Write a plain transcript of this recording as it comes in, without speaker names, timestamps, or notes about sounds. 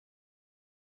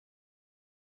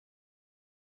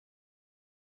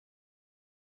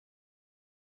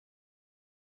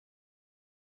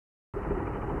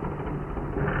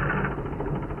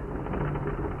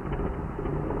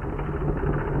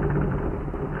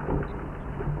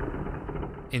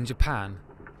In Japan,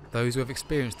 those who have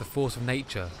experienced the force of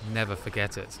nature never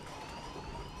forget it.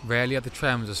 Rarely are the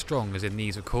tremors as strong as in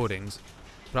these recordings,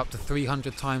 but up to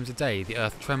 300 times a day the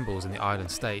earth trembles in the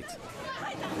island state.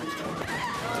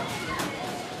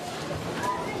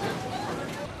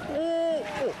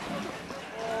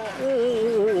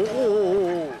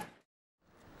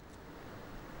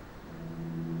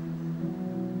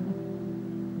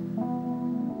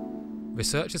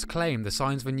 Researchers claim the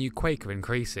signs of a new quake are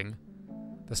increasing.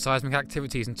 The seismic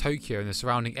activities in Tokyo and the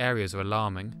surrounding areas are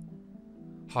alarming.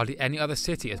 Hardly any other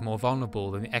city is more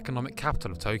vulnerable than the economic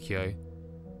capital of Tokyo.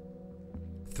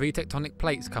 3 tectonic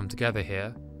plates come together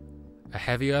here. A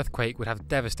heavy earthquake would have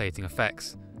devastating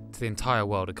effects to the entire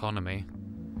world economy.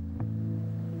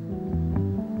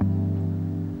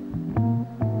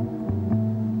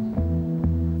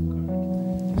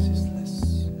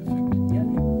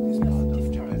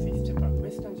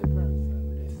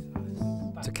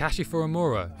 Takashi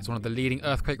Furuomura is one of the leading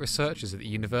earthquake researchers at the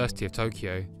University of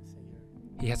Tokyo.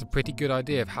 He has a pretty good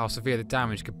idea of how severe the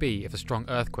damage could be if a strong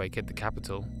earthquake hit the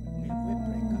capital.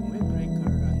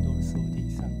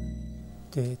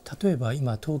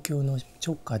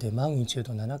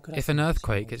 If an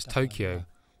earthquake hits Tokyo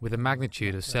with a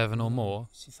magnitude of 7 or more,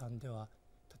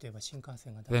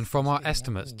 then from our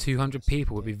estimates 200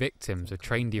 people would be victims of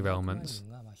train derailments.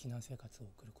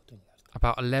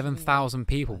 About 11,000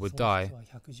 people would die,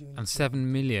 and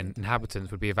 7 million inhabitants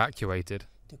would be evacuated.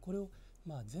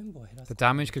 The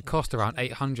damage could cost around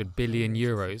 800 billion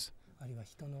euros.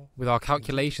 With our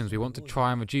calculations, we want to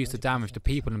try and reduce the damage to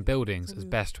people and buildings as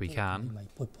best we can.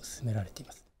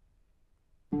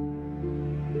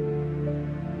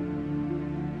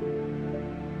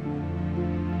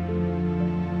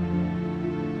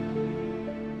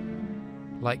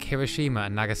 Like Hiroshima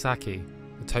and Nagasaki,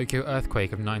 the Tokyo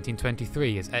earthquake of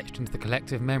 1923 is etched into the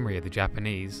collective memory of the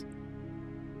Japanese.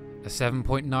 A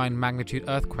 7.9 magnitude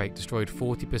earthquake destroyed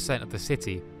 40% of the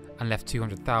city and left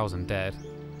 200,000 dead.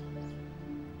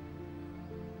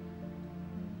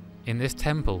 In this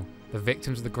temple, the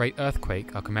victims of the Great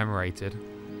Earthquake are commemorated.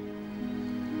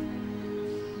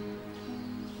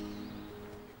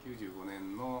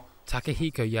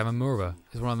 Takehiko Yamamura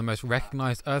is one of the most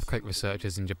recognized earthquake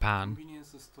researchers in Japan.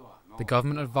 The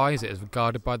government advisor is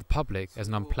regarded by the public as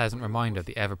an unpleasant reminder of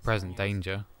the ever-present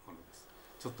danger.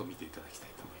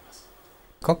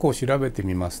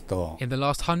 In the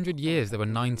last 100 years there were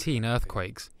 19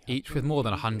 earthquakes, each with more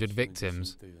than 100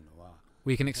 victims.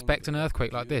 We can expect an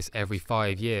earthquake like this every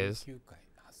 5 years.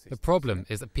 The problem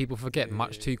is that people forget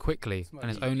much too quickly, and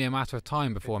it's only a matter of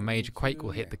time before a major quake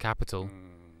will hit the capital.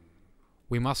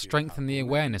 We must strengthen the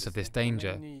awareness of this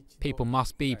danger. People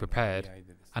must be prepared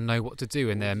and know what to do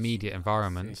in their immediate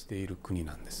environment.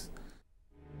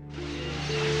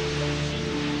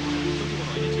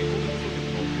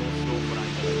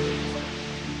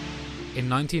 In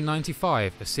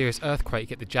 1995, a serious earthquake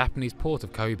hit the Japanese port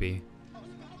of Kobe.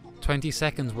 20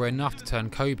 seconds were enough to turn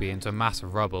Kobe into a mass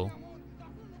of rubble.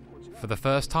 For the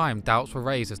first time, doubts were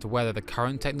raised as to whether the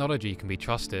current technology can be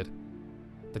trusted.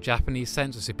 The Japanese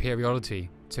sense of superiority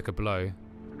took a blow.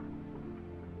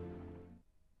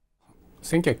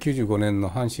 The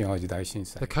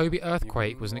Kobe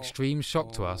earthquake was an extreme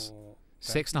shock to us.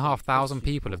 6,500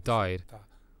 people have died.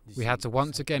 We had to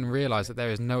once again realize that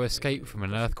there is no escape from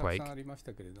an earthquake.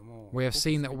 We have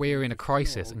seen that we are in a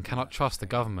crisis and cannot trust the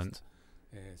government.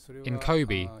 In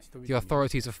Kobe, the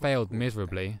authorities have failed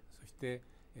miserably.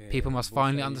 People must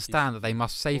finally understand that they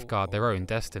must safeguard their own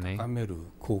destiny.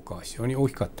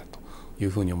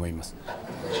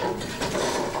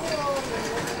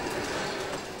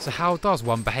 So how does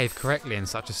one behave correctly in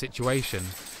such a situation?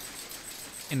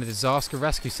 In the Disaster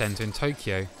Rescue Center in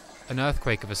Tokyo, an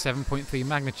earthquake of a 7.3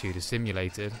 magnitude is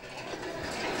simulated.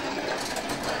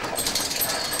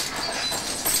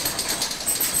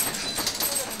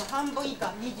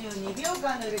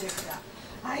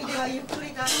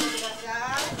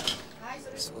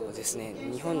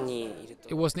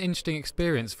 It was an interesting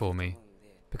experience for me,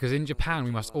 because in Japan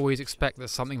we must always expect that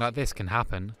something like this can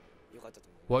happen.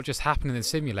 What just happened in the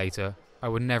simulator, I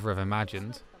would never have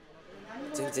imagined.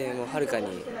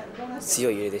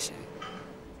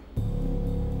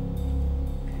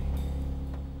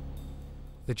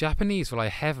 The Japanese rely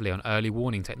heavily on early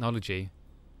warning technology.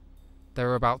 There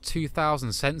are about 2,000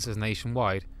 sensors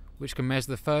nationwide which can measure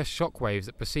the first shock waves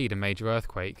that precede a major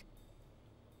earthquake.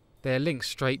 They are linked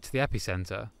straight to the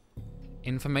epicenter.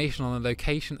 Information on the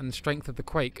location and strength of the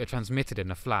quake are transmitted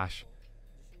in a flash.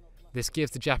 This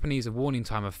gives the Japanese a warning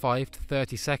time of 5 to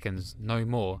 30 seconds, no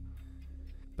more.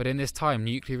 But in this time,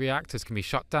 nuclear reactors can be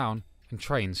shut down and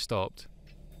trains stopped.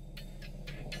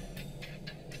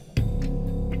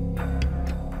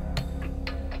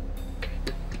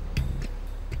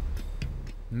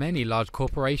 Many large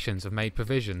corporations have made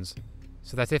provisions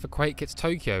so that if a quake hits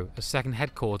Tokyo, a second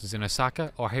headquarters in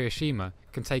Osaka or Hiroshima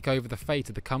can take over the fate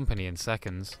of the company in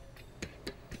seconds.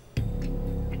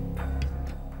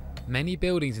 Many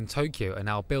buildings in Tokyo are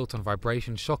now built on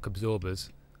vibration shock absorbers.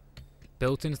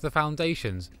 Built into the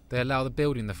foundations, they allow the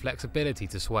building the flexibility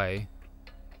to sway.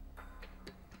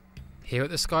 Here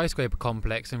at the skyscraper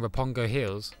complex in Roppongi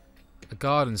Hills, a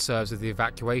garden serves as the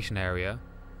evacuation area.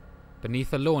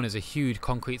 Beneath the lawn is a huge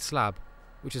concrete slab,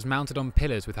 which is mounted on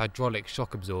pillars with hydraulic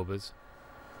shock absorbers.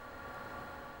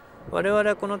 We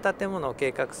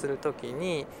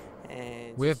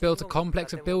have built a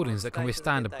complex of buildings that can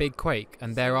withstand a big quake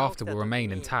and thereafter will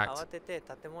remain intact.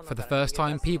 For the first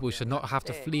time, people should not have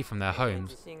to flee from their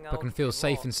homes, but can feel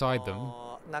safe inside them.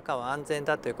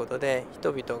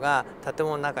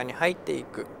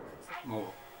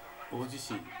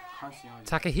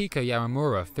 Takahiko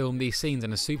Yamamura filmed these scenes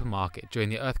in a supermarket during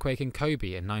the earthquake in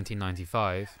Kobe in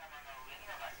 1995.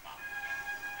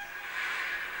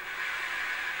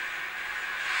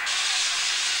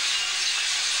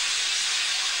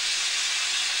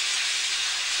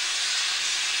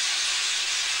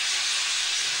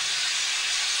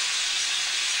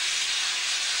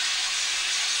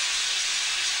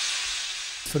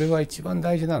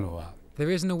 There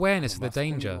is an awareness of the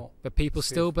danger, but people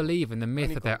still believe in the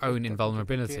myth of their own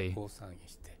invulnerability.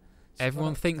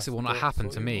 Everyone thinks it will not happen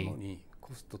to me,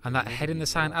 and that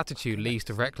head-in-the-sand attitude leads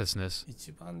to recklessness.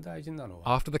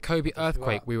 After the Kobe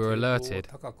earthquake, we were alerted,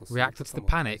 reacted to the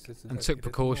panic, and took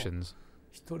precautions.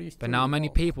 But now many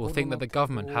people think that the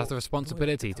government has the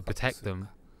responsibility to protect them.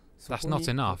 That's not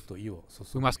enough.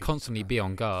 We must constantly be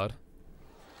on guard.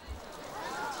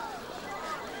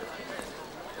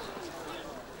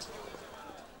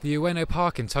 The Ueno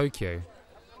Park in Tokyo.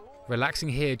 Relaxing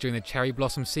here during the cherry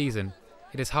blossom season,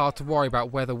 it is hard to worry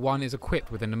about whether one is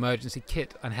equipped with an emergency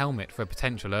kit and helmet for a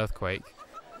potential earthquake.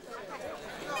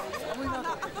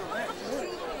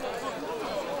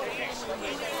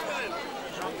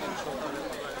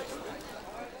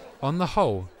 On the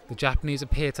whole, the Japanese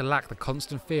appear to lack the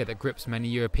constant fear that grips many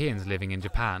Europeans living in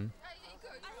Japan.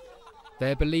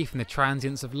 Their belief in the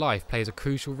transience of life plays a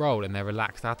crucial role in their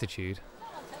relaxed attitude.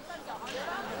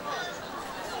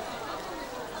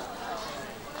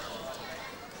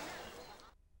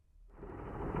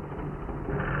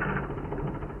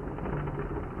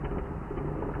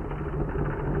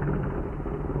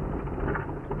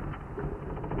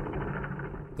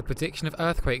 The prediction of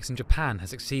earthquakes in Japan has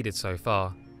succeeded so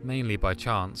far, mainly by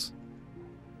chance.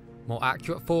 More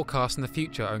accurate forecasts in the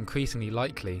future are increasingly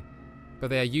likely, but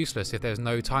they are useless if there is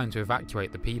no time to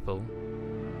evacuate the people.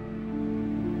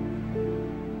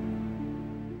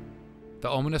 The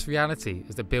ominous reality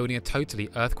is that building a totally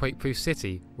earthquake-proof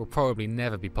city will probably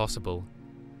never be possible,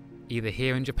 either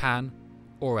here in Japan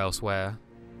or elsewhere.